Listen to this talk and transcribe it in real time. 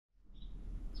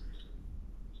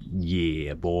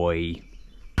Yeah, boy.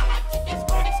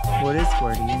 What is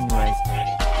squirty anyway?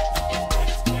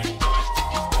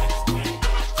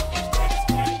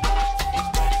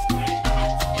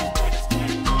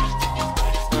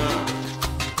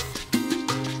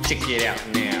 Check it out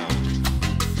now.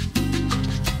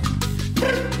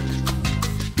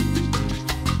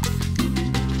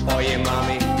 Oh yeah,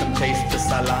 mommy, come taste the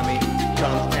salami.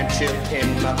 Come and chill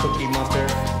in my Cookie Monster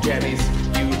jammies.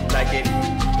 You like it,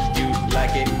 you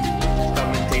like it.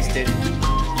 Come and taste it,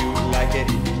 you like it.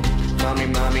 Mommy,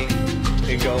 mommy,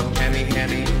 it go hammy,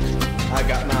 hammy. I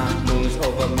got my moons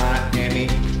over Miami.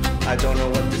 I don't know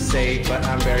what to say, but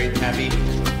I'm very happy.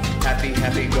 Happy,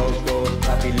 happy, go, go,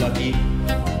 happy, lucky.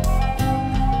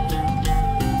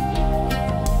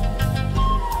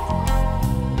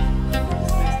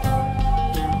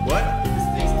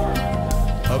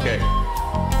 Okay.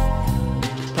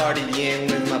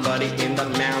 Partying with my buddy in the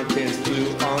mountains.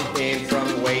 Flew on in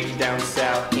from way down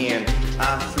south, and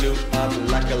I flew up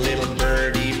like a little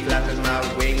birdie, flapping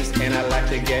my wings, and I like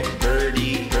to get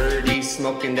dirty, dirty,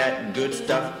 smoking that good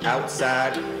stuff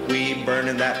outside. We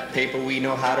burning that paper, we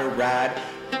know how to ride.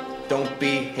 Don't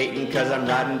be hating cause I'm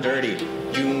riding dirty.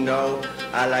 You know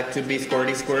I like to be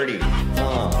squirty, squirty.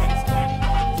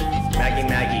 Maggie,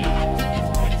 Maggie.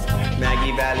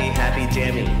 Maggie Valley, happy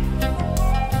jammy.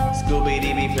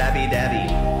 Scooby-Dee, flappy dabby.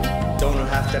 Don't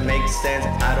have to make sense,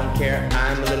 I don't care.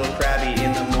 I'm a little crabby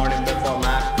in the morning before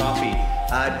my coffee.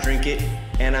 I drink it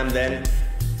and I'm then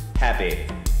happy,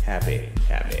 happy,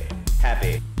 happy,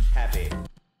 happy, happy,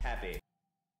 happy,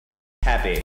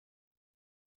 happy.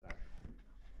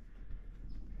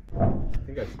 I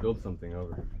think I spilled something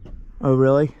over. Oh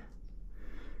really?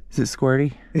 Is it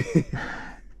squirty?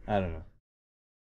 I don't know.